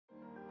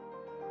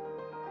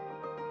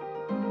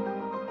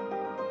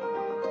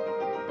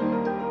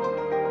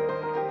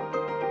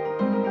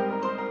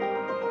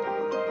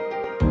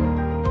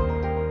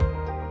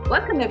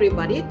Welcome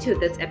everybody to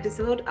this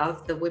episode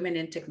of the Women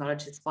in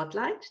Technology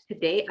Spotlight.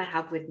 Today I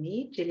have with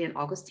me Jillian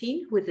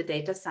Augustine, who is a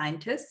data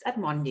scientist at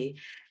Mondi.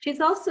 She's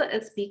also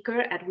a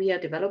speaker at We Are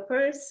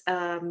Developers,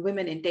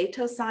 Women in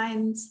Data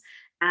Science,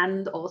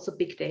 and also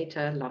Big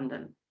Data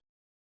London.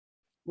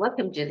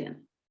 Welcome,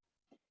 Jillian.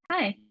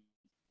 Hi.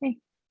 Hey.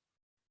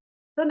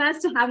 So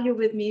nice to have you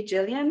with me,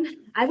 Jillian.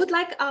 I would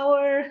like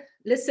our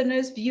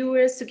listeners,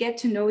 viewers to get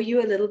to know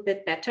you a little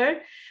bit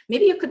better.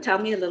 Maybe you could tell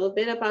me a little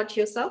bit about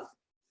yourself.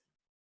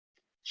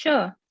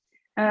 Sure.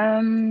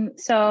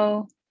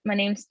 So my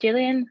name's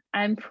Jillian.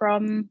 I'm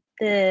from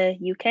the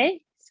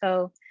UK.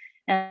 So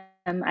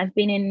I've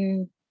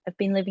been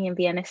living in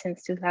Vienna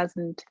since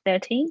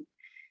 2013.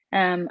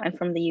 I'm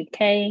from the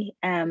UK,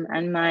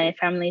 and my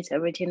family's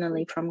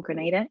originally from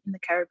Grenada in the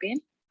Caribbean.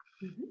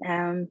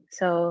 Mm-hmm.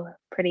 So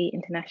pretty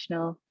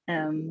international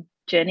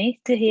journey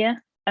to here.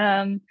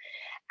 Yeah,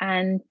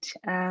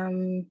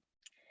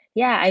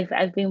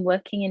 I've been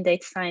working in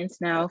data science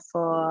now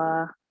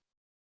for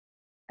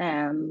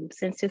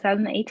since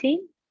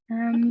 2018,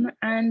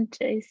 and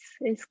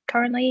it's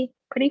currently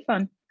pretty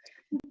fun.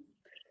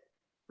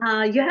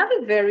 You have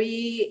a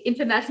very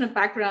international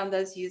background,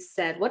 as you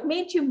said. What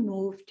made you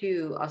move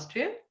to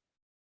Austria?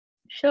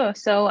 Sure.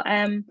 So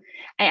I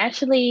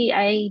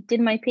did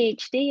my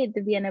PhD at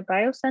the Vienna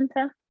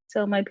Biocenter.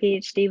 So my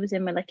PhD was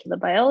in molecular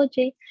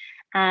biology,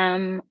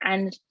 and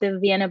the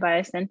Vienna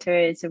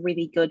Biocenter is a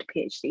really good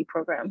PhD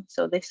program.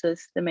 So this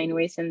was the main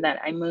reason that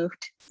I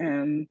moved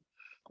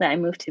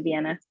to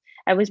Vienna.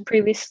 I was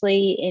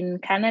previously in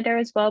Canada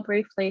as well,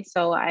 briefly.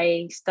 So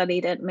I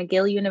studied at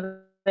McGill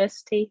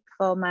University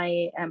for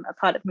my a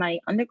part of my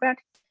undergrad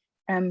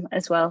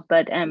as well.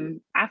 But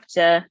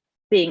after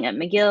being at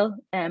McGill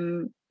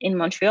in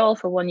Montreal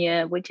for 1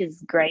 year, which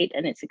is great,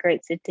 and it's a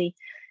great city,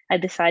 I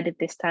decided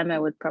this time I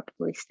would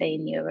probably stay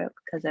in Europe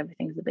because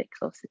everything's a bit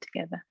closer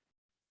together.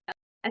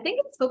 I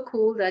think it's so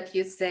cool that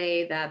you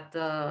say that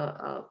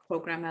the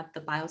program at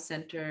the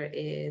Biocenter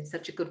is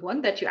such a good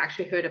one that you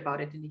actually heard about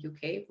it in the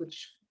UK,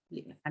 which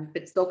I'm a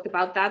bit stoked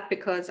about that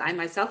because I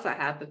myself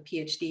have a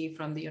PhD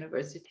from the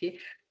University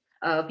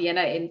of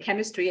Vienna in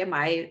chemistry, and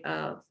my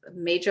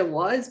major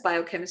was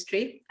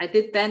biochemistry. I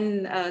did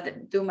then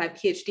do my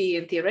PhD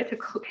in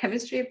theoretical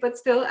chemistry, but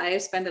still I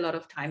spent a lot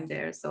of time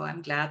there. So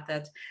I'm glad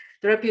that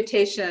the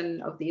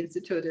reputation of the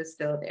institute is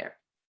still there.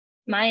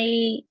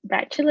 My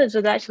bachelor's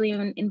was actually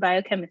in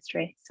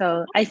biochemistry.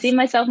 So I see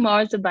myself more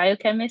as a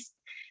biochemist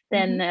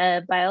than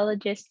a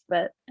biologist,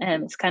 but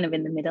it's kind of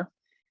in the middle.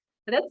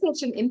 That's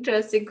such an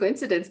interesting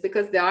coincidence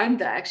because there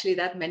aren't actually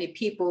that many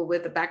people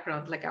with a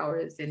background like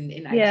ours in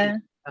IT. Yeah.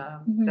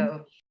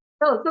 So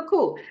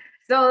cool.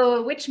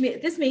 So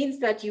this means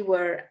that you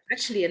were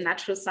actually a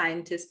natural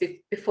scientist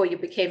before you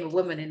became a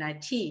woman in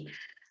IT.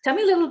 Tell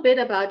me a little bit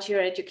about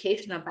your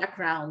educational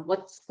background.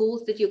 What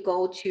schools did you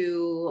go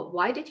to?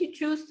 Why did you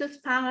choose this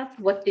path?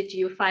 What did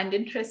you find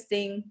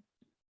interesting?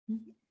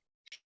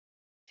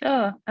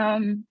 Sure.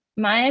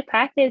 My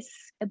path is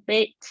a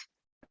bit,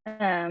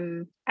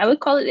 I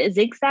would call it a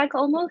zigzag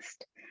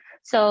almost.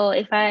 So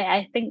if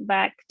I think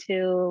back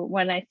to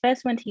when I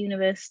first went to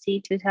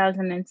university,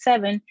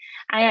 2007,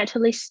 I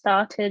actually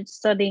started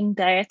studying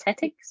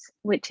dietetics,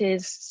 which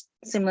is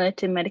similar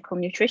to medical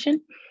nutrition.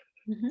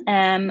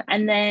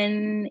 And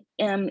then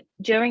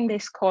during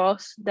this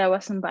course, there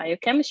were some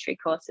biochemistry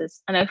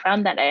courses, and I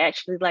found that I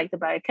actually liked the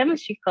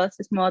biochemistry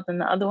courses more than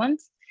the other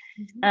ones.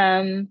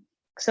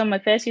 So my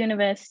first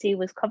university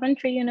was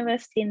Coventry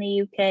University in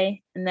the UK,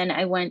 and then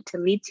I went to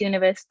Leeds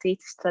University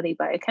to study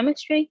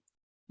biochemistry.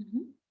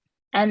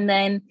 And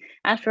then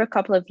after a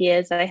couple of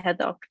years, I had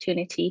the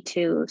opportunity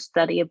to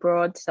study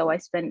abroad. So I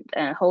spent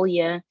a whole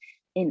year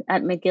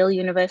at McGill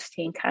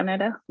University in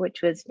Canada,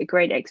 which was a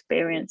great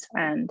experience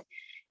and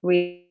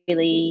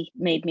really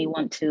made me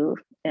want to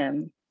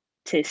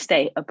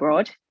stay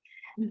abroad.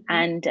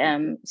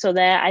 And so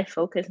there I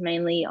focus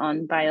mainly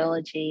on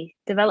biology,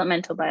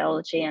 developmental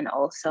biology, and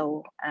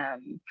also a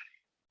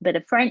bit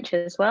of French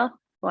as well.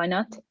 Why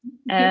not?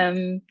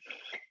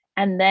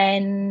 And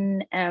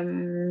then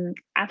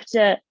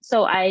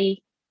so I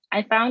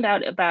found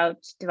out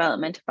about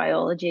developmental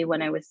biology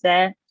when I was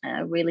there. I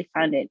really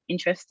found it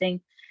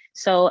interesting.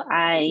 So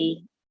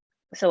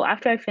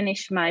after I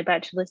finished my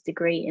bachelor's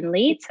degree in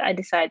Leeds, I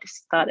decided to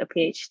start a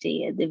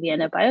PhD at the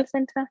Vienna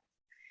Biocenter.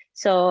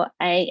 So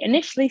I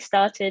initially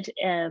started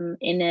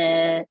in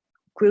a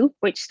group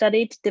which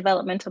studied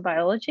developmental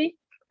biology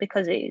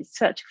because it is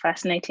such a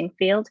fascinating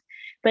field.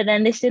 But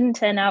then this didn't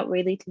turn out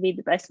really to be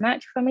the best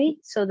match for me.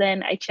 So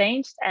then I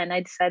changed and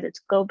I decided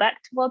to go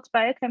back towards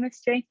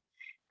biochemistry.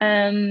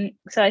 So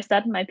I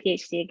started my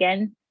PhD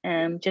again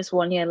just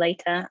 1 year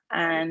later.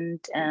 And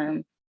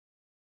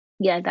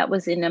yeah, that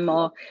was in a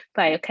more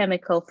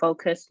biochemical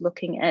focus,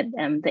 looking at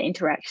the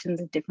interactions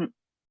of different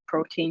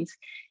proteins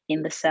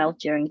in the cell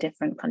during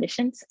different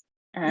conditions.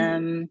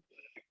 And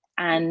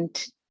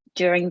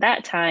during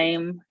that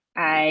time,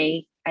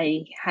 I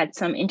I had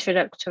some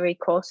introductory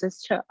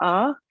courses to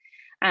R,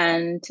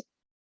 and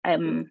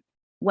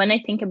when I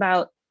think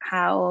about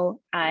how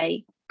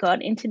I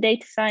got into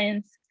data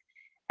science,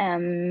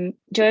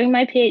 during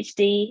my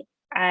PhD,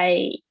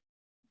 I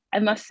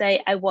must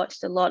say I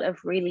watched a lot of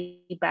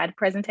really bad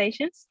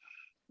presentations.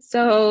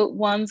 So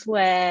ones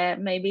where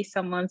maybe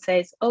someone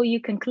says, oh,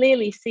 you can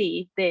clearly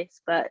see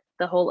this, but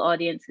the whole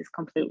audience is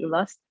completely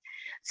lost.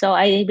 So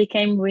I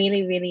became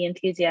really, really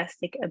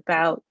enthusiastic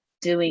about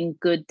doing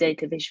good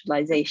data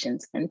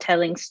visualizations and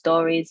telling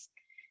stories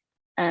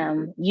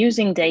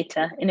using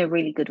data in a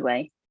really good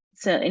way.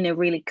 So in a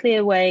really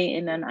clear way,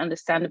 in an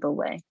understandable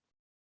way.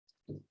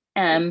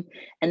 And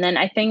then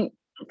I think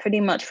pretty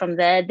much from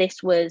there,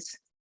 this was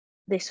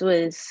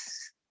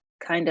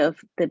kind of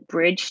the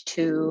bridge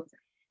to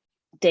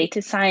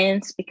data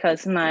science,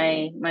 because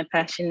my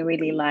passion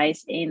really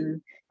lies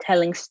in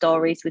telling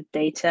stories with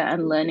data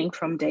and learning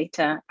from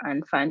data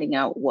and finding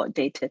out what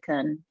data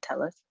can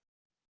tell us.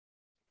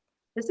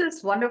 This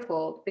is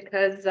wonderful,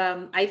 because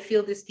I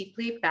feel this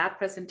deeply. Bad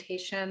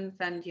presentations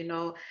and,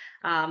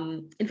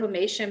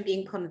 information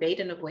being conveyed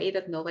in a way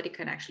that nobody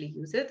can actually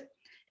use it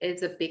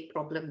is a big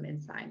problem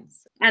in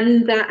science.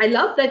 And I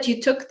love that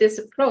you took this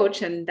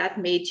approach and that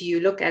made you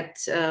look at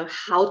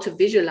how to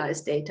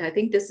visualize data. I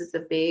think this is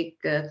a big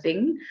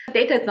thing.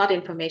 Data is not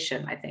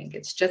information, I think.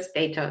 It's just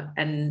data.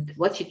 And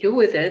what you do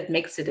with it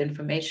makes it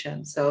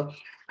information. So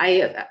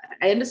I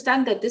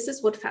understand that this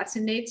is what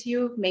fascinates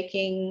you,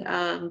 making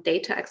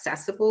data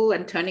accessible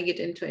and turning it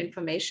into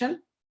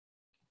information.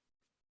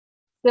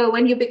 So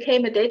when you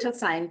became a data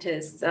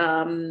scientist,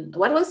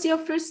 what was your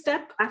first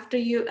step after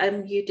you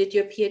did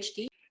your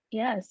PhD?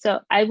 Yeah,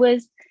 so I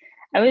was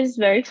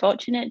very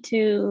fortunate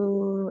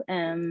to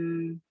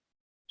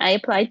I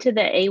applied to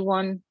the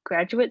A1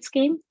 graduate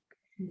scheme,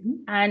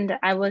 and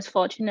I was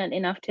fortunate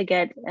enough to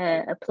get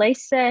a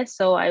place there.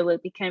 So I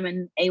became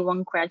an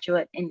A1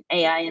 graduate in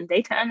AI and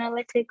data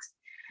analytics,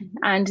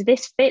 and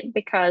this fit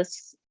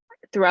because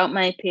throughout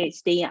my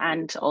PhD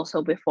and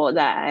also before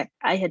that,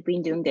 I had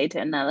been doing data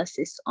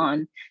analysis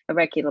on a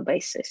regular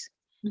basis.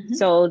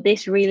 So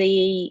this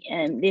really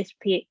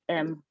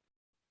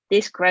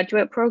this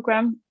graduate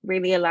program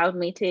really allowed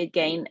me to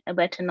gain a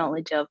better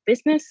knowledge of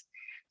business.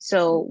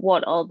 So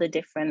what all the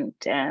different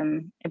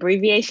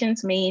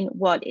abbreviations mean,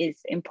 what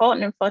is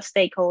important for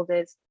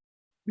stakeholders,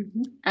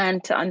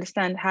 and to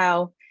understand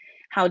how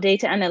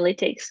data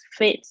analytics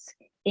fits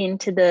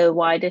into the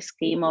wider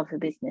scheme of a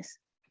business.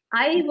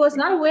 I was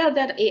not aware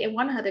that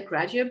A1 had a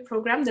graduate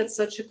program. That's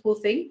such a cool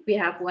thing. We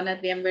have one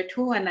at VMware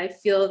too, and I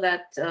feel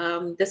that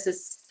this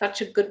is such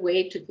a good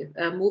way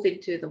to move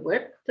into the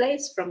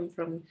workplace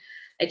from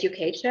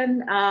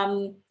education.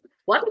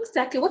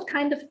 What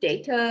kind of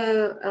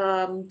data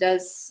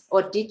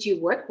did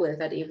you work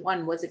with at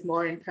A1? Was it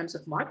more in terms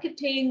of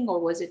marketing, or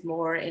was it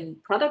more in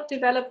product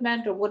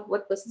development, or what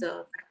was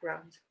the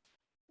background?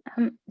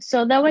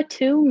 So there were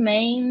two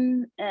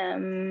main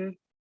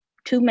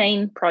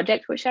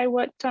projects which I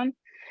worked on.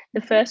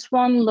 The first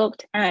one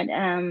looked at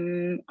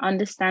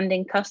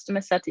understanding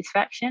customer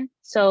satisfaction.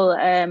 So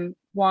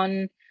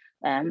one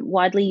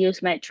widely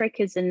used metric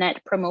is the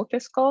Net Promoter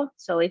Score.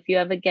 So if you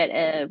ever get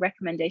a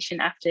recommendation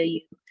after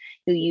you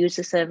use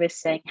a service,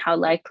 saying how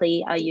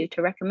likely are you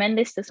to recommend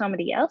this to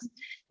somebody else,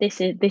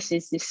 this is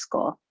this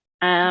score.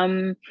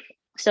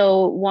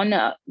 So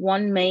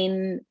one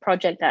main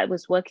project that I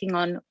was working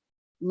on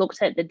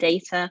looked at the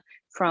data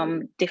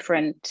from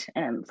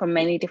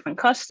many different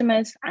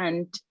customers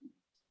and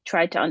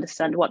tried to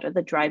understand what are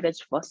the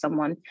drivers for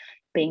someone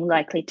being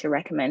likely to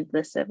recommend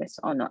the service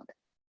or not.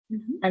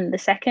 And the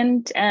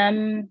second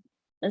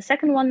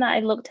one that I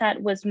looked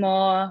at was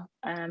more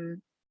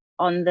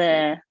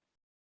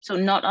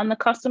not on the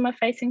customer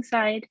facing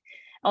side,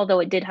 although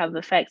it did have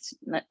effects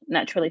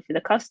naturally for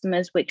the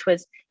customers, which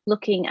was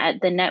looking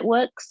at the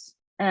networks.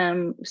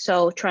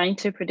 So trying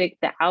to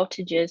predict the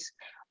outages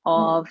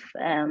of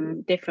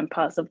different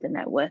parts of the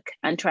network,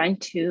 and trying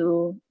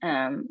to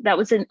that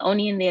was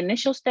only in the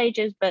initial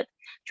stages, but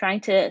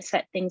trying to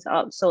set things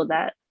up so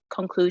that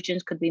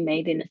conclusions could be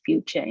made in the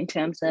future in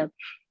terms of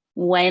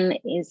when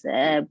is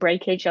a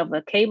breakage of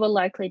a cable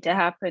likely to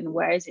happen,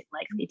 where is it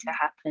likely to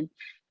happen,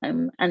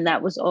 and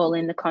that was all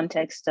in the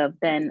context of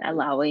then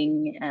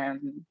allowing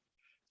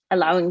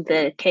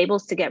the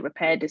cables to get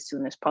repaired as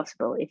soon as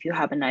possible if you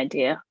have an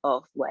idea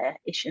of where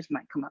issues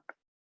might come up.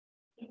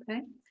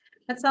 Okay.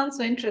 That sounds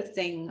so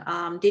interesting.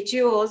 Did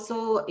you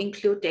also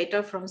include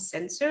data from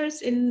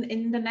sensors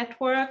in the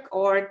network,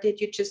 or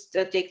did you just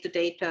take the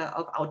data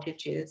of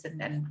outages and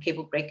then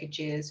cable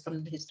breakages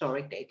from the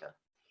historic data?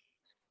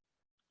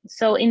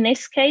 So in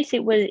this case,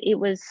 it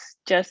was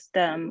just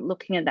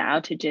looking at the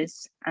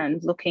outages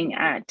and looking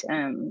at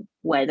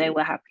where they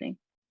were happening.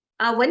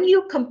 When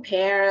you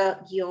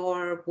compare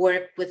your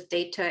work with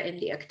data in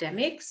the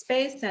academic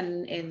space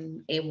and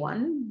in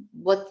A1,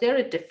 was there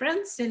a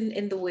difference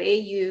in the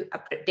way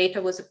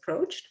data was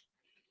approached?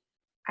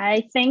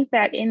 I think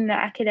that in the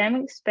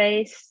academic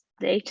space,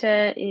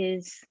 data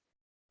is,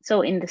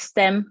 so in the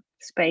STEM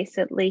space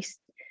at least,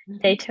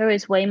 data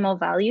is way more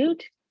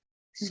valued.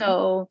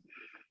 So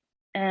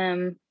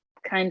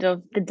kind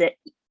of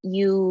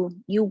you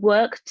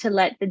work to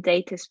let the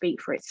data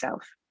speak for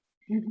itself.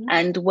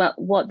 And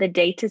what the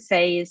data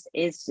says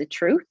is the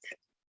truth.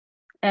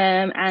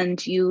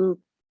 And you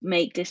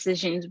make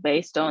decisions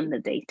based on the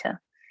data.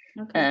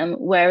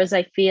 Whereas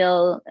I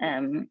feel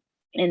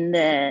in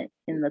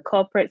the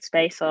corporate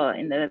space or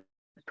in the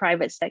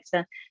private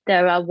sector,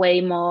 there are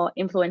way more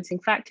influencing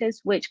factors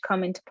which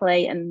come into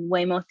play and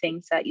way more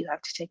things that you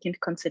have to take into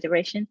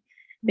consideration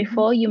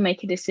before you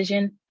make a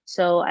decision.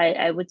 So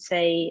I would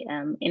say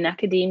in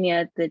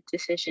academia, the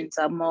decisions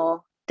are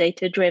more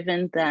data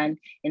driven than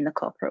in the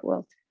corporate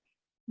world.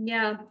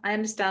 Yeah, I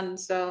understand.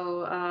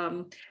 So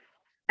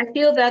I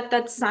feel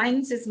that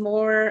science is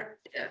more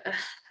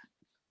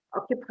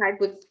occupied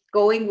with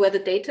going where the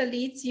data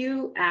leads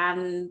you,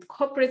 and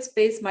corporate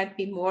space might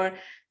be more,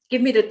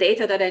 give me the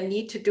data that I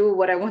need to do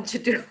what I want to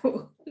do.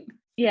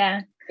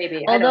 Yeah.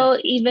 Maybe. Although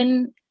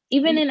even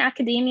in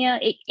academia,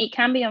 it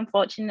can be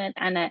unfortunate,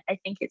 and I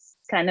think it's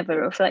kind of a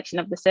reflection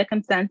of the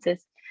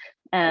circumstances.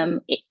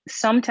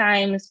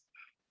 Sometimes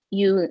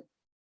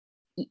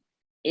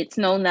it's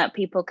known that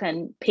people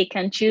can pick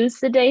and choose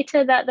the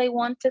data that they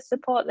want to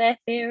support their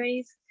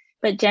theories,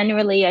 but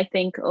generally, I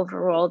think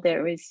overall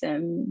there is a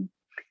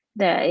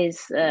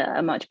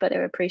much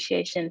better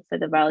appreciation for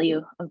the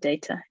value of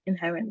data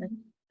inherently.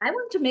 I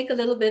want to make a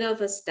little bit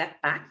of a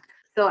step back.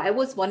 So I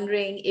was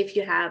wondering if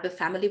you have a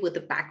family with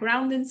a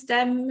background in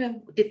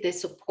STEM. Did they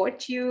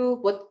support you?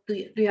 What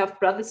do you have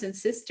brothers and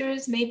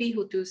sisters maybe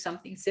who do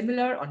something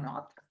similar or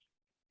not?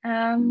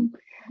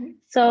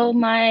 So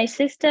my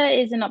sister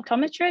is an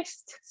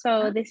optometrist.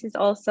 So this is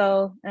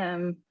also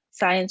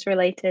science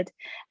related.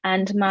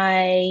 And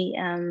my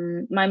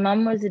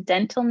mum was a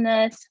dental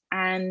nurse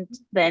and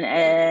then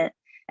a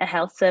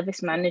health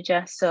service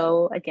manager.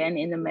 So again,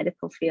 in the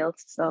medical field.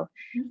 So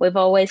we've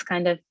always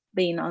kind of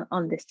been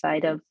on this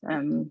side of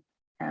on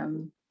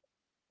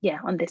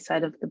this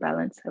side of the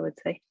balance, I would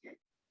say.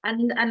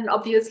 And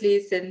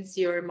obviously, since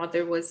your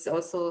mother was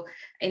also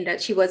in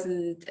that, she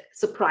wasn't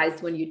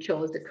surprised when you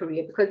chose the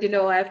career, because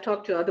I've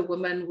talked to other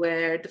women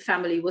where the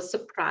family was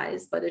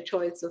surprised by the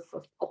choice of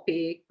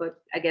topic,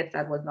 but I guess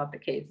that was not the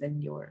case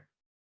in your.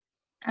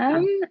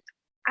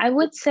 I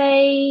would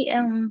say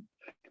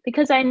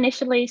because I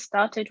initially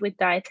started with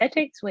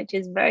dietetics, which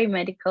is very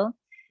medical,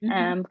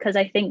 because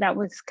I think that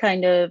was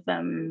kind of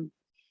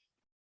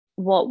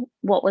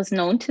what was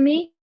known to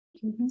me.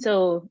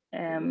 So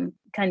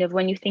kind of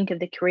when you think of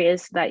the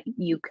careers that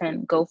you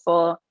can go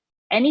for,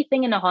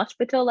 anything in a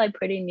hospital I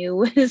pretty knew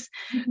was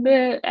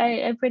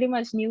I pretty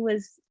much knew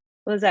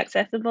was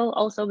accessible,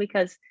 also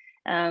because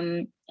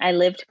I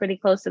lived pretty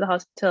close to the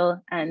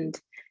hospital and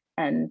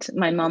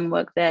my mum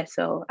worked there,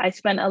 so I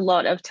spent a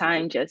lot of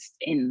time just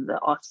in the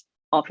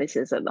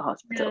offices of the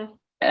hospital.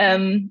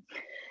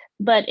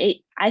 But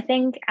I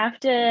think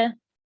after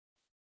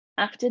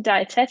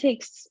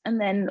dietetics, and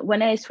then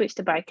when I switched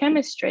to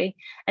biochemistry,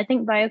 I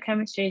think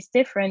biochemistry is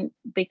different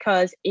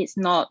because it's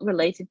not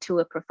related to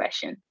a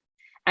profession.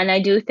 And I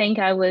do think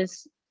I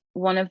was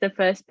one of the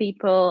first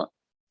people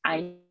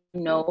I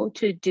know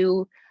to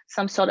do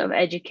some sort of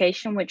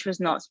education which was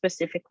not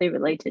specifically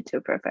related to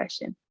a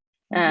profession.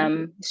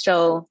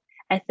 So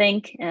I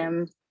think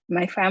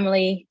my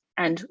family,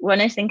 and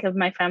when I think of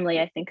my family,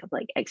 I think of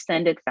like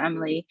extended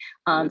family,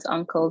 aunts,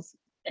 uncles,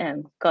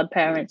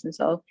 godparents, and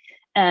so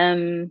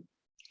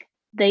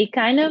they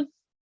kind of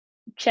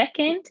check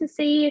in to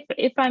see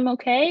if I'm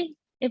okay,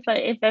 if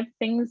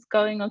everything's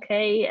going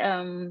okay.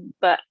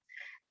 But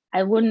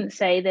I wouldn't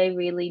say they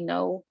really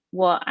know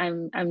what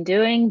I'm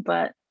doing,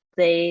 but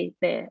they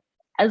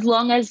as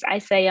long as I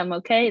say I'm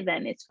okay,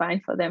 then it's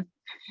fine for them.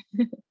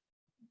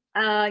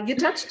 You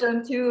touched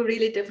on two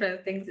really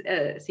different things,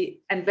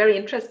 and very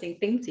interesting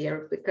things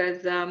here,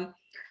 because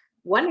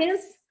one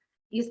is,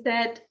 you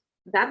said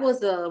that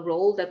was a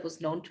role that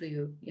was known to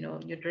you,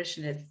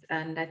 nutritionist.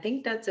 And I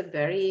think that's a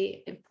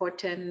very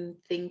important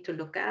thing to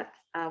look at.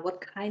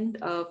 What kind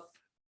of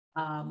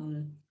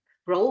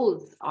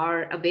roles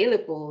are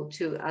available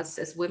to us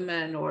as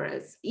women, or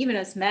even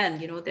as men?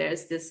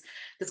 There's this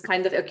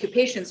kind of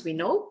occupations we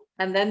know,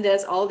 and then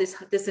there's all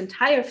this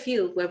entire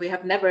field where we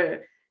have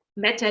never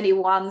met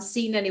anyone,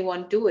 seen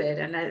anyone do it.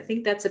 And I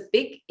think that's a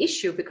big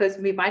issue, because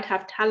we might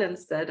have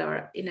talents that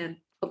are in a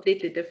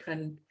completely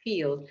different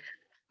field.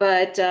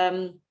 But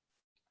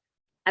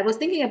I was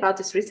thinking about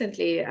this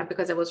recently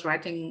because I was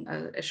writing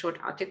a short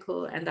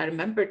article, and I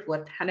remembered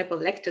what Hannibal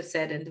Lecter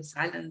said in The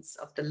Silence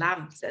of the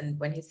Lambs. And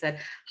when he said,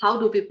 how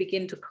do we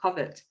begin to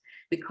covet?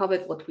 We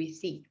covet what we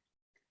see.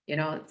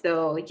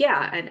 So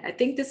yeah, and I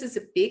think this is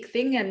a big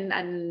thing,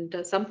 and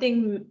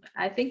something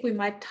I think we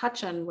might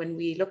touch on when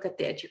we look at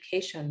the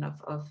education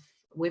of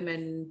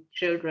women,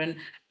 children,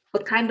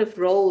 what kind of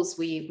roles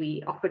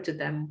we offer to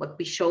them, what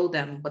we show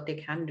them, what they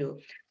can do.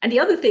 And the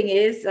other thing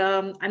is,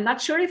 I'm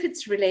not sure if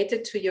it's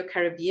related to your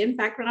Caribbean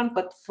background,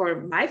 but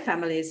for my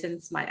family,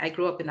 since I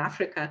grew up in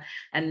Africa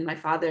and my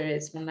father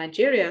is from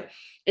Nigeria,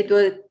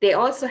 they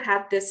also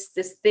had this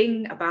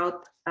thing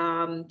about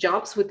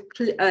jobs with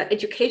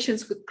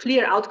educations with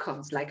clear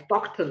outcomes, like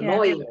doctor,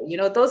 lawyer,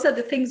 those are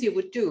the things you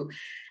would do.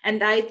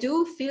 And I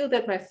do feel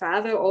that my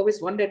father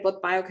always wondered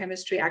what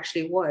biochemistry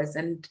actually was.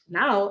 And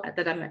now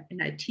that I'm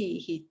in IT,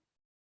 he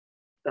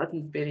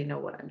doesn't really know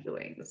what I'm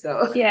doing.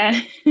 So yeah,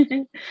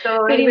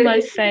 so pretty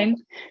much same.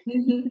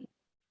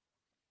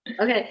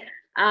 Okay.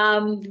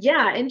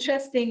 Yeah,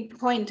 interesting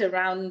point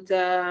around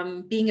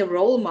being a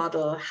role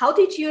model. How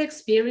did you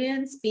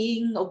experience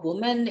being a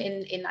woman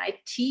in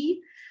IT?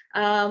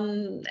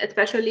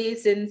 Especially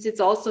since it's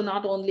also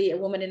not only a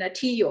woman in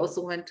IT, you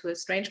also went to a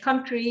strange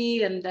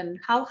country, and then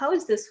how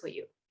is this for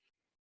you?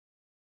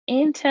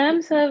 In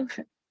terms of,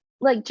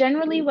 like,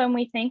 generally when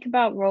we think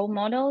about role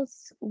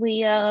models,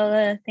 we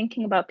are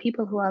thinking about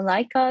people who are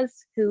like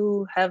us,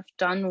 who have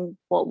done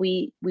what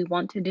we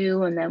want to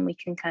do, and then we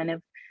can kind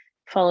of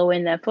follow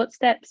in their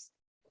footsteps.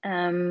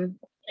 In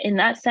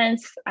that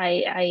sense,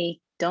 I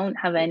don't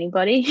have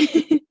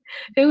anybody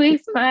who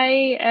is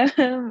my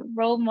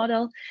role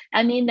model.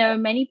 I mean, there are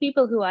many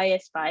people who I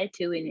aspire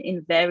to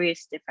in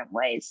various different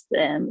ways,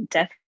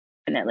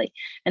 definitely.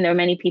 And there are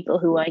many people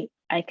who I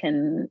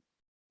can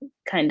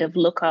kind of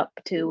look up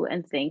to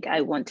and think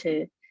I want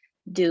to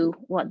do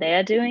what they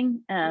are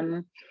doing.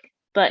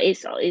 But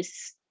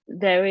it's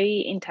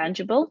very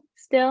intangible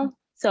still.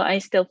 So I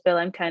still feel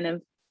I'm kind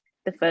of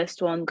the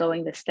first one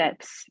going the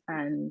steps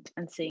and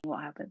seeing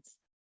what happens.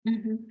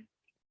 Mm-hmm.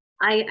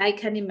 I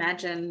can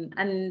imagine.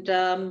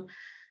 And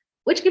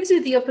which gives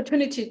you the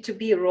opportunity to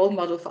be a role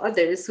model for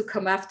others who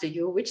come after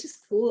you, which is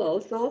cool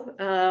also.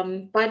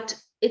 But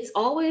it's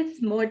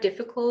always more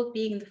difficult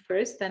being the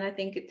first, and I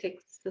think it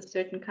takes a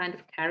certain kind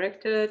of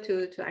character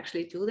to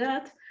actually do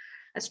that.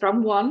 A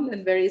strong one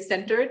and very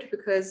centered,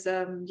 because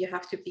you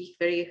have to be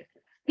very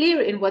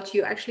clear in what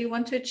you actually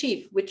want to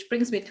achieve, which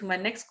brings me to my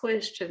next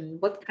question.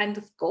 What kind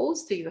of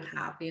goals do you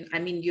have? I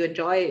mean, you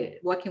enjoy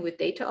working with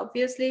data,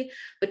 obviously,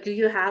 but do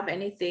you have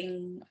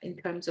anything in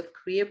terms of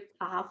career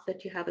path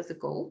that you have as a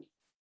goal?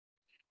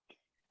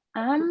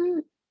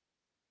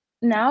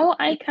 Now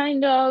I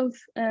kind of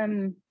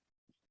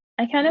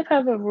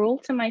have a rule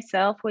to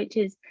myself, which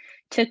is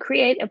to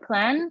create a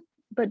plan,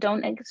 but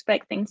don't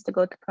expect things to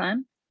go to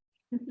plan.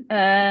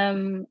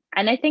 And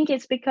I think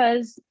it's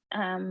because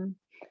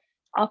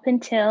up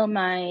until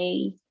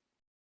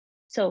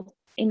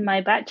in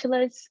my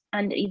bachelor's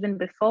and even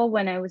before,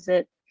 when I was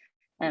at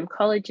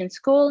college and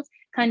school,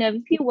 kind of,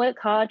 if you work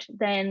hard,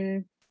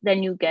 then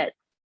you get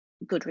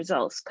good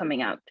results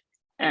coming out.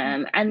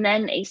 And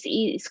then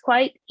it's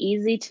quite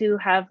easy to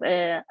have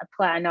a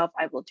plan of,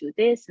 I will do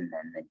this and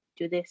then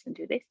do this and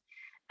do this.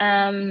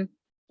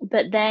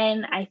 But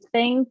then I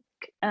think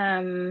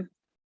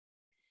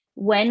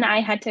when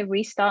I had to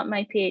restart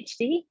my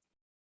PhD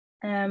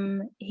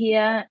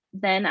here,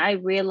 then I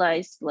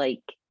realized,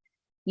 like,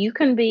 you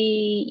can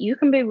be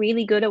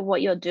really good at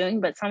what you're doing,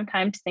 but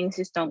sometimes things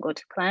just don't go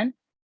to plan.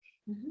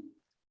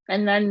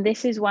 And then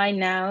this is why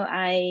now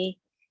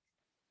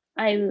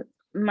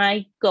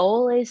my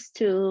goal is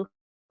to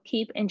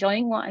keep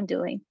enjoying what I'm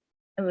doing,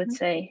 I would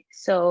say.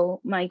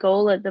 So my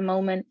goal at the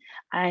moment,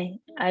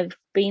 I've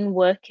been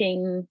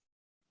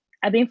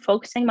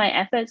focusing my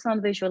efforts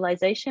on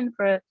visualization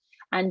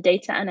and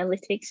data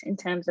analytics in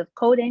terms of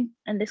coding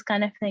and this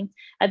kind of thing.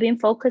 I've been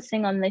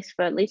focusing on this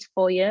for at least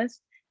 4 years,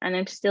 and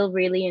I'm still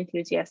really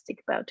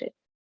enthusiastic about it.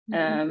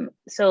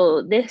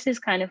 So this is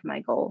kind of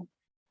my goal.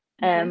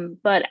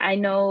 But I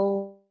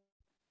know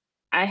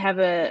I have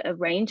a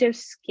range of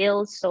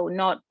skills, so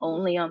not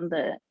only on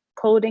the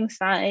coding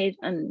side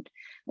and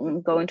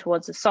going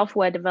towards the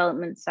software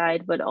development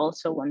side, but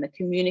also on the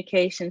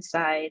communication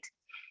side,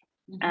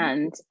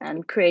 and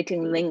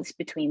creating links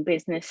between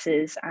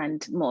businesses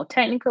and more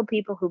technical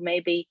people who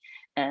maybe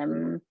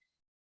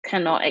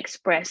cannot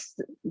express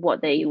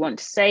what they want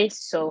to say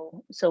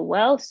so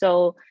well.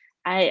 So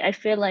I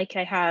feel like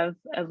I have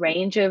a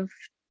range of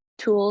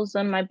tools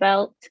on my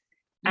belt.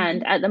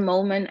 And at the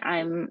moment,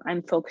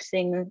 I'm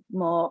focusing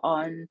more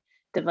on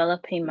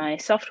developing my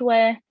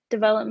software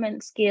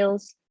development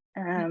skills,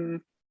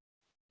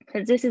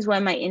 because this is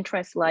where my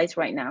interest lies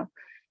right now.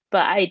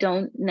 But I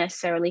don't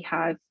necessarily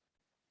have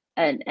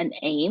an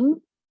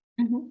aim.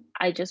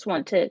 I just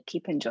want to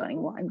keep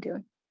enjoying what I'm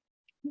doing.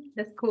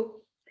 That's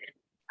cool.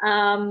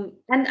 And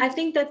I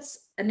think that's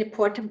an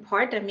important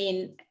part. I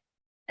mean,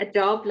 a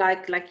job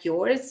like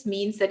yours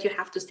means that you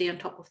have to stay on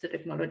top of the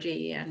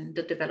technology and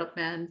the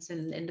developments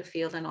in the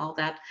field and all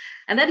that.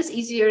 And that is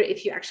easier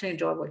if you actually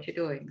enjoy what you're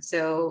doing.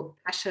 So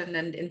passion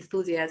and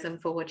enthusiasm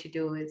for what you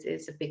do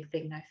is a big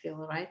thing, I feel,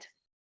 right?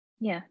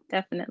 Yeah,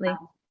 definitely.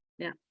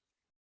 Yeah.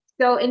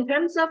 So in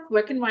terms of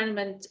work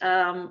environment,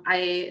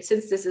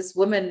 since this is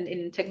women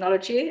in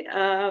technology,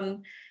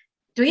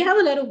 do you have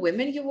a lot of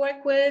women you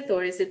work with,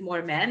 or is it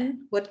more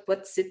men?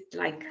 What's it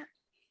like?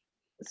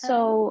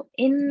 So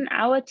in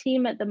our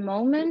team at the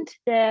moment,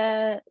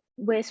 there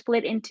we're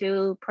split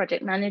into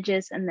project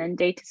managers and then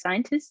data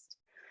scientists.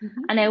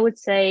 Mhm. And I would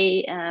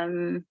say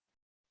on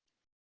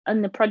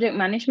the project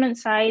management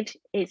side,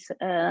 it's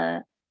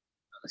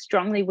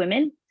strongly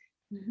women.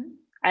 Mhm.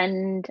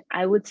 And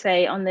I would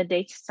say on the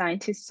data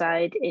scientist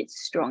side, it's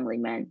strongly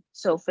men.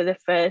 So for the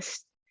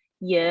first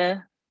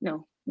year,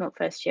 no, not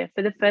first year,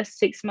 for the first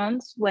 6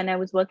 months when I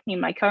was working in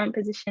my current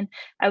position,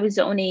 I was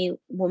the only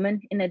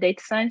woman in a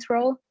data science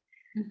role.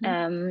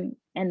 Mhm.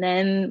 And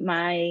then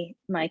my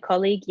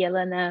colleague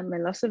Jelena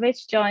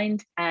Milosevic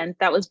joined, and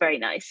that was very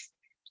nice.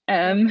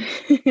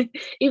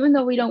 Even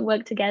though we don't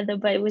work together,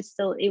 but it was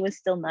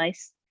still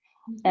nice.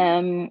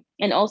 Mhm.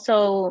 And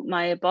also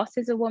my boss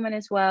is a woman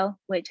as well,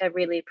 which I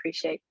really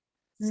appreciate.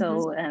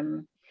 So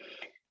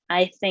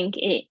I think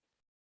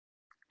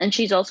and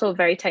she's also a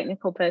very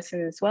technical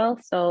person as well.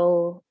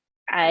 So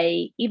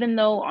even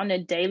though on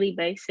a daily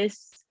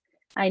basis,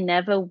 I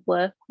never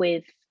work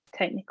with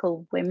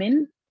technical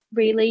women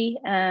really.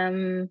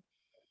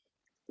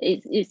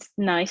 It's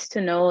nice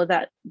to know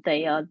that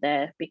they are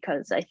there,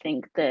 because I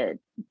think the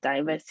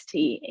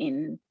diversity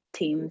in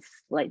teams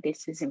like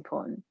this is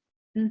important.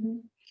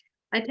 Mhm.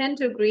 I tend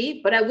to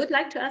agree, but I would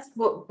like to ask,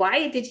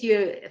 why did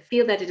you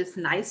feel that it is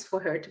nice for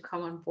her to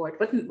come on board?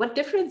 What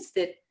difference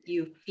did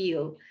you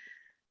feel?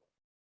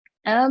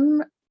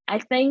 I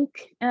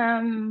think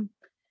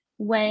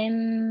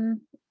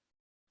when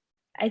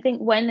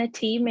when a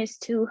team is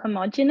too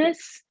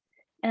homogeneous,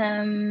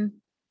 then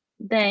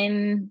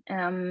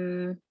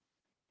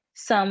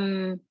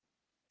some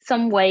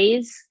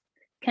ways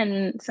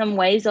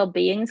or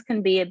beings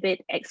can be a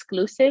bit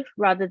exclusive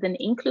rather than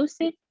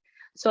inclusive.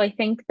 So I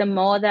think the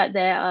more that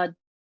there are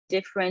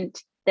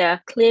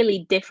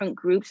clearly different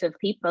groups of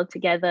people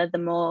together, the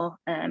more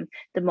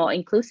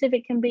inclusive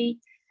it can be.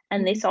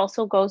 And this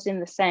also goes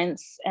in the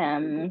sense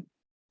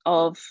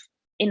of,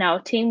 in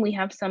our team, we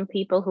have some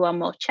people who are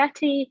more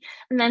chatty,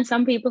 and then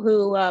some people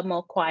who are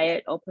more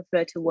quiet or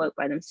prefer to work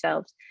by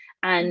themselves.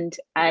 And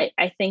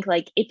I think,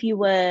 like, if it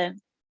were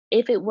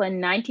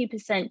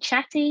 90%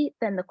 chatty,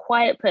 then the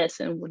quiet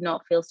person would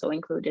not feel so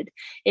included.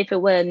 If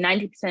it were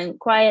 90%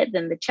 quiet,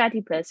 then the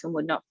chatty person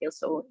would not feel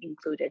so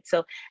included.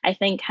 So I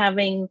think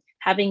having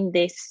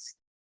this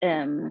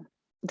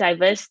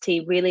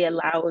diversity really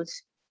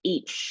allows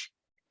each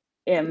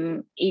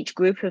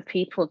group of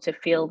people to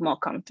feel more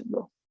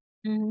comfortable.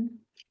 Mhm.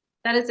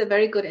 That is a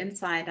very good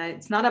insight.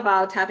 It's not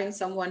about having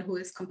someone who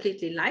is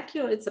completely like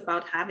you. It's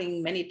about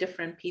having many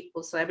different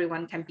people so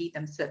everyone can be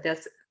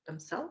themselves.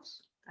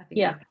 I think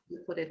Yeah. that's how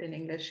you put it in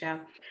English.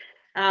 Yeah.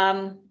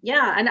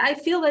 Yeah, and I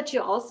feel that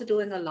you're also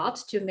doing a lot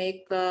to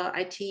make the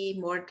IT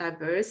more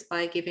diverse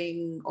by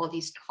giving all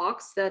these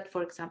talks that,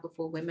 for example,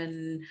 for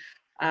women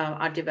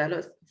are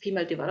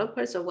female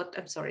developers, or what,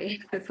 I'm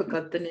sorry, I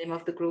forgot the name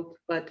of the group,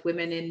 but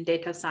women in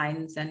data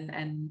science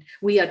and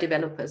we are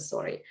developers,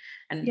 sorry,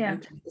 and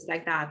things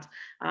like that.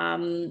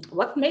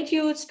 What made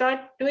you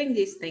start doing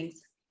these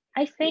things?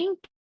 I think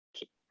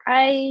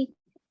I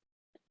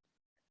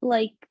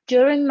like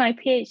during my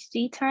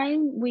PhD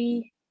time,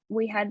 we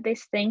had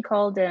this thing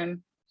called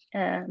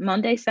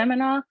Monday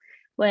seminar,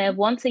 where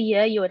once a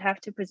year you would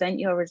have to present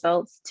your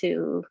results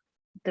to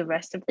the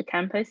rest of the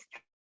campus.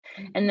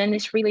 And then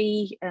this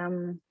really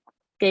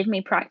gave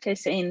me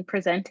practice in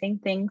presenting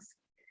things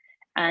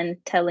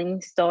and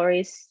telling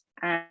stories.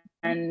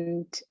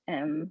 And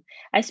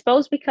I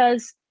suppose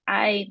because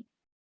I've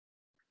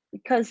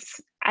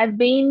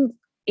been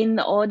in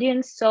the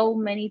audience so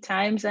many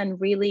times and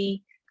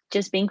really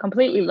just been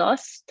completely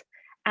lost.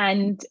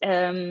 And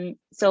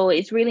so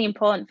it's really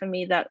important for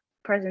me that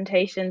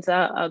presentations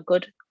are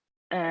good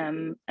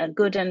and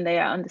they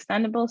are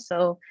understandable.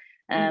 So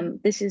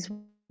this is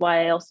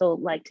why I also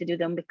like to do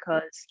them,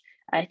 because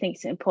I think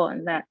it's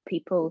important that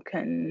people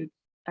can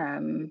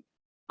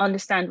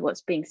understand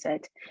what's being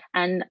said.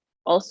 And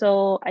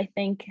also, I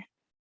think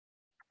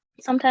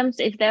sometimes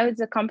if there is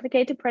a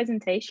complicated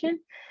presentation,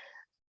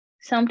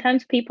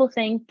 sometimes people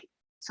think,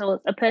 so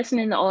a person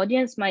in the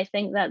audience might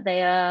think that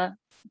they are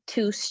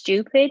too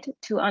stupid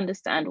to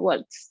understand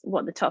what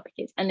the topic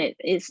is, and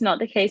it's not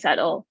the case at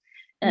all.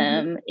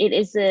 It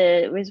is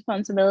a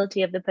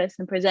responsibility of the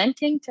person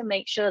presenting to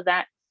make sure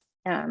that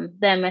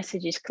their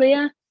message is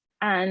clear.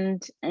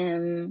 And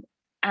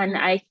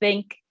I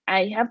think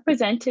I have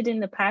presented in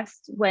the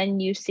past when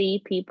you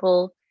see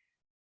people,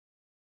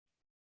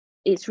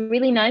 it's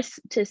really nice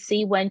to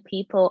see when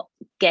people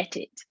get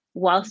it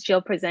whilst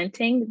you're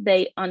presenting,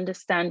 they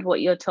understand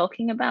what you're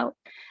talking about.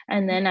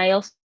 And then I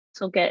also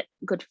get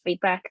good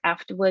feedback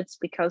afterwards,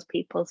 because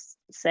people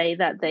say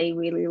that they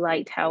really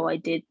liked how I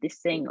did this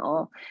thing,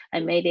 or I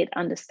made it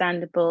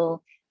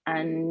understandable,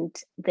 and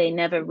they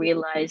never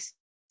realized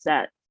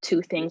that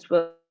two things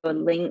were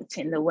linked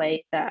in the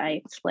way that I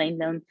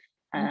explained them.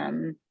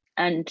 And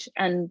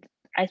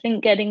I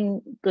think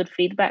getting good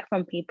feedback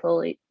from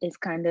people is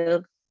kind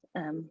of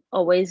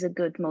always a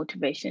good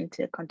motivation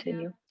to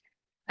continue.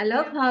 I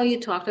love how you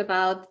talked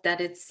about that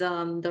it's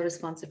the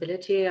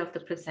responsibility of the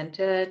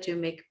presenter to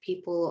make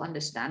people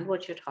understand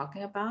what you're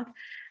talking about.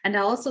 And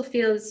I also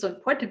feel it's so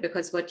important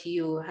because what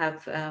you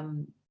have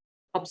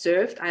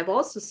observed, I've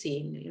also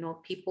seen,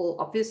 people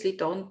obviously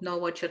don't know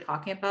what you're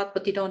talking about,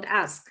 but they don't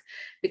ask,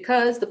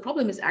 because the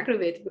problem is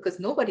aggravated because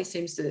nobody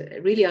seems to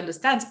really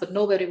understands, but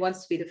nobody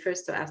wants to be the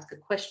first to ask a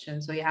question.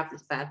 So you have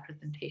these bad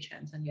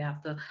presentations and you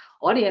have the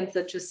audience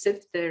that just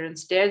sits there and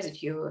stares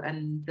at you.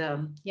 And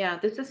yeah,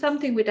 this is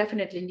something we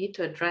definitely need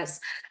to address.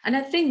 And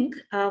I think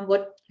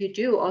what you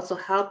do also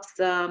helps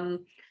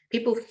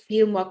people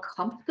feel more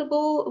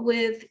comfortable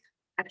with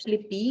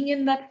actually being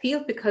in that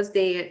field, because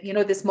they,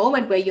 this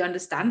moment where you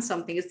understand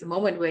something is the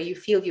moment where you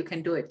feel you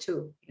can do it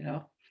too,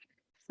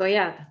 So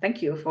yeah,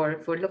 thank you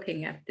for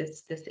looking at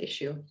this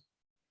issue.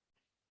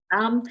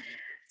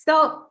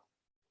 So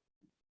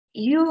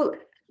you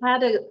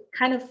had a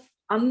kind of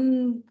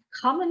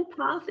uncommon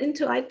path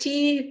into IT,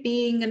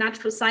 being a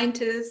natural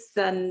scientist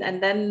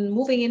and then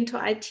moving into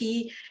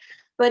IT.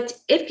 But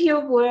if you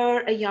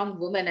were a young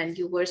woman and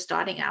you were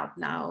starting out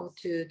now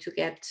to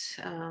get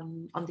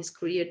on this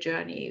career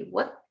journey,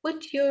 what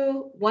would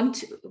you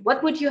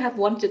have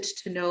wanted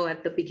to know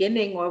at the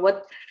beginning, or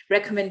what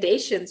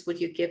recommendations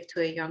would you give to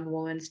a young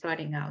woman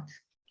starting out,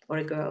 or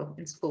a girl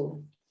in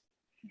school?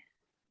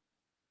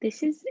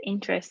 This is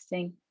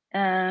interesting.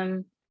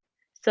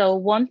 So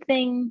one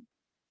thing,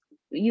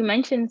 you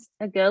mentioned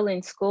a girl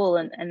in school,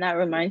 and that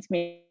reminds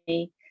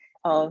me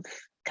of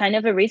kind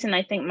of a reason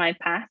I think my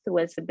path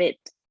was a bit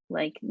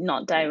like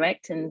not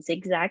direct and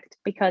zigzagged,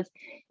 because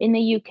in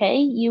the UK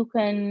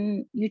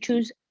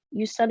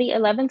you study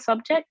 11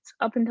 subjects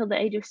up until the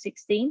age of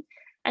 16,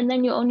 and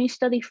then you only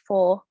study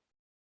 4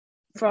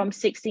 from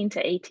 16 to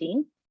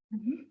 18.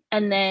 Mm-hmm.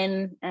 And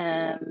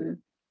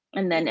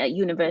then at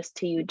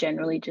university you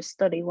generally just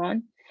study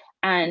 1.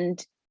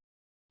 And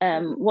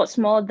what's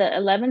more, the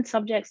 11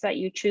 subjects that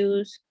you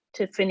choose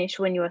to finish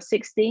when you are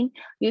 16,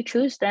 you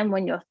choose them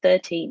when you're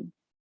 13.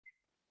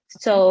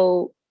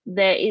 So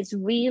there is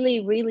really,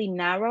 really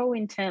narrow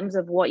in terms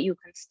of what you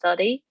can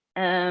study.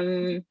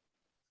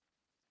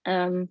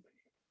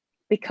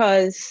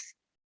 Because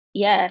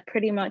yeah,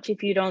 pretty much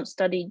if you don't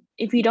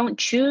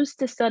choose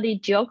to study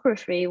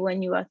geography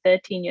when you are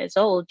 13 years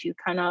old, you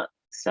cannot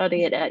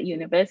study it at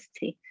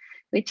university,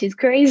 which is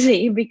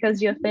crazy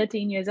because you're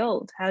 13 years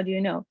old. How do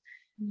you know?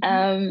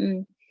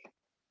 Mm-hmm.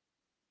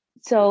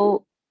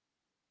 So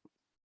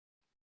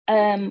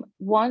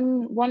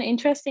one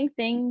interesting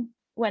thing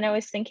when I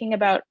was thinking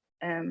about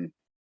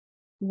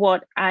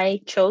what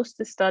I chose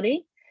to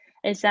study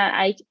is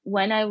that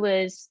when I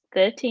was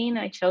 13,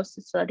 I chose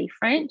to study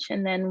French,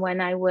 and then when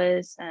I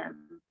was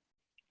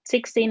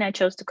 16, I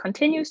chose to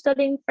continue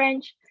studying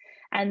French,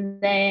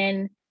 and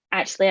then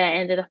actually I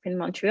ended up in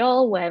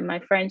Montreal, where my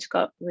French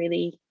got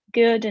really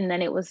good, and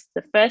then it was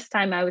the first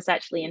time I was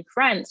actually in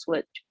France,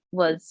 which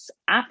was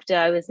after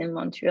I was in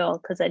Montreal,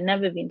 because I'd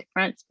never been to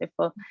France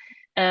before.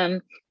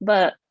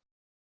 But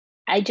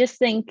I just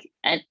think,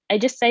 and I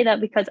just say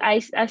that because I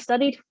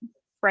studied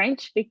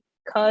French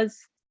because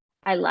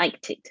I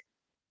liked it,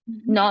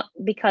 mm-hmm. Not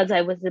because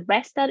I was the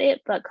best at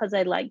it, but because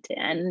I liked it,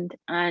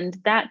 and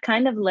that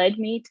kind of led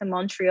me to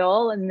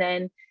Montreal, and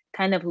then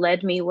kind of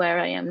led me where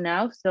I am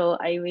now. So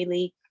I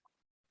really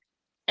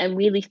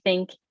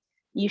think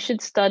you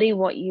should study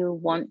what you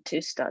want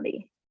to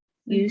study.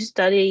 Mm-hmm. You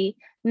study,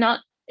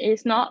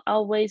 it's not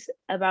always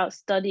about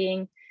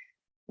studying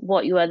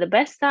what you are the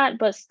best at,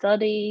 but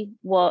study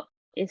what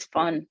is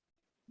fun.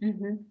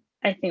 Mm-hmm.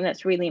 I think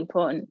that's really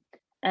important.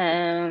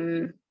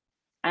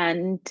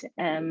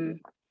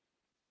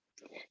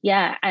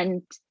 Yeah,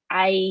 and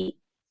I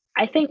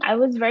think I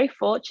was very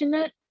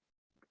fortunate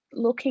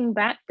looking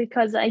back,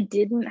 because I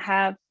didn't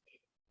have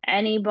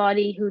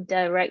anybody who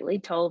directly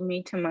told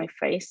me to my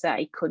face that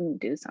I couldn't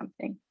do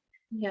something.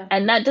 Yeah.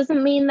 And that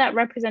doesn't mean that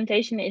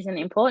representation isn't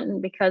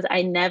important, because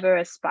I never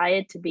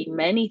aspired to be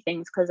many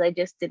things because I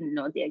just didn't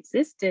know they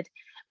existed.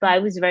 But I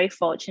was very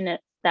fortunate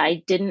that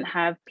I didn't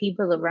have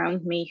people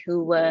around me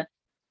who were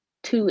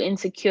too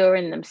insecure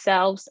in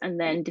themselves and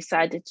then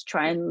decided to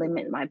try and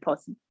limit my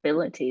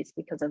possibilities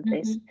because of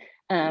this.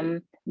 Mm-hmm.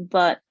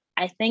 But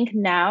I think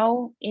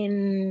now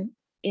in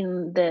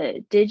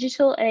the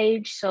digital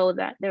age, so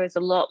that there is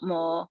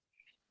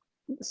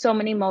so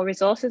many more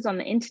resources on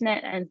the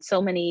internet and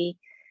so many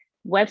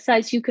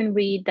websites you can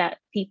read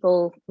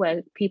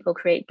where people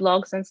create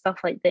blogs and stuff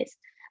like this,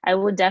 I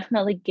would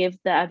definitely give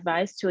the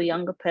advice to a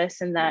younger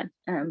person that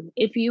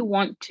if you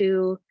want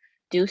to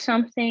do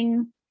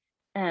something,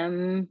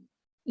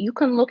 you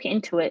can look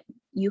into it.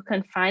 You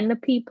can find the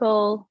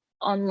people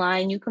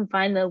online, you can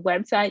find the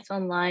websites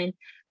online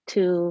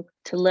to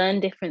learn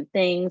different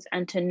things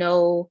and to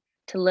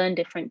learn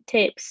different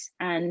tips.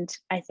 And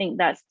I think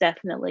that's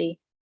definitely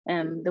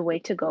the way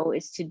to go,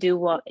 is to do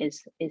what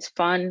is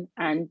fun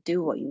and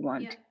do what you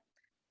want. Yeah.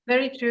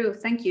 Very true.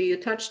 Thank you. You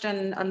touched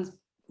on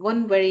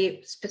one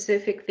very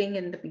specific thing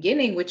in the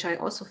beginning, which I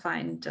also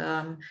find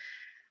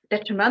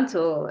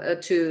detrimental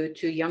to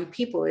young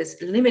people, is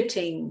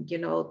limiting,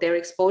 their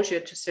exposure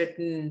to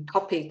certain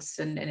topics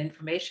and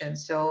information.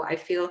 So I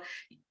feel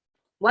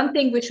one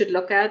thing we should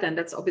look at, and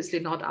that's obviously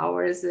not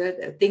ours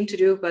thing to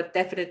do, but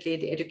definitely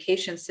the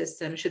education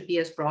system should be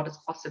as broad as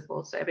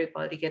possible. So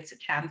everybody gets a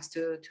chance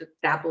to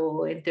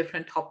dabble in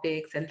different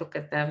topics and look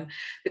at them,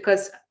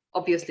 because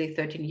obviously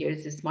 13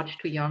 years is much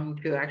too young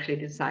to actually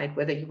decide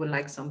whether you will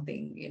like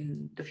something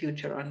in the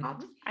future or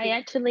not. I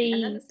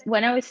actually,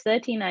 when I was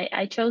 13,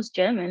 I chose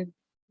German.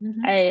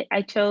 Mhm. I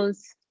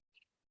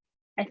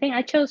think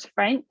I chose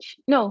French.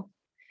 No,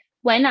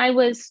 when I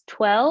was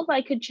 12,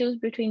 I could choose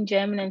between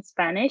German and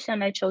Spanish,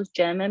 and I chose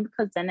German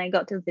because then I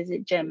got to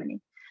visit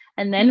Germany.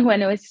 And then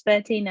when I was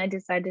 13, I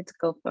decided to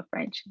go for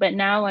French. But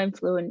now I'm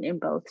fluent in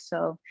both,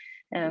 so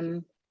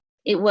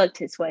it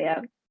worked its way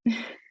out.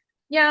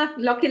 Yeah,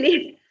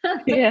 luckily.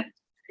 Yeah,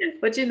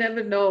 But you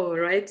never know,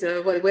 right?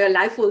 Where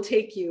life will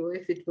take you,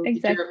 if it will be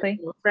exactly.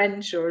 German or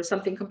French or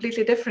something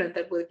completely different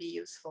that will be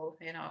useful,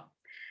 you know.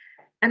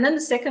 And then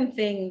the second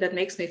thing that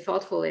makes me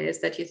thoughtful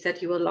is that you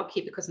said you were lucky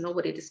because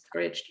nobody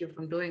discouraged you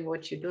from doing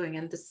what you're doing.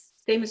 And the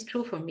same is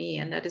true for me.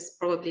 And that is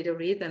probably the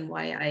reason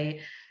why I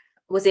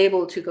was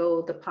able to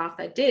go the path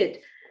I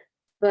did.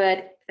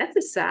 But that's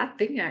a sad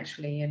thing,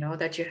 actually, you know,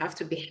 that you have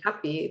to be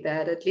happy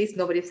that at least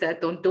nobody said,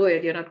 don't do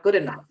it, you're not good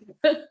enough.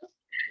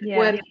 Yeah.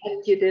 When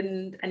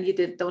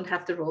don't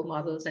have the role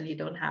models, and you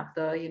don't have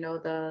the, you know,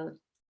 the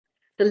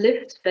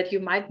lift that you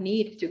might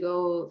need to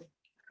go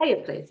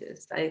higher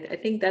places. I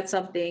think that's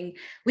something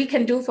we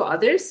can do for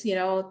others, you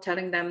know,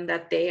 telling them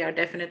that they are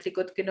definitely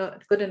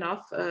good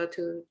enough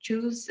to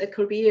choose a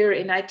career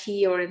in IT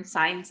or in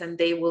science, and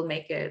they will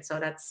make it. So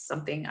that's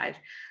something I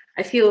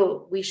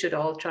feel we should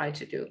all try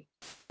to do.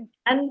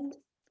 And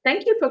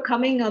thank you for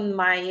coming on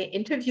my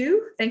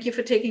interview. Thank you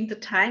for taking the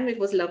time. It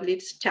was lovely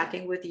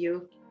chatting with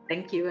you.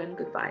 Thank you and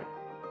goodbye.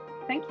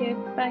 Thank you.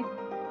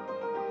 Bye.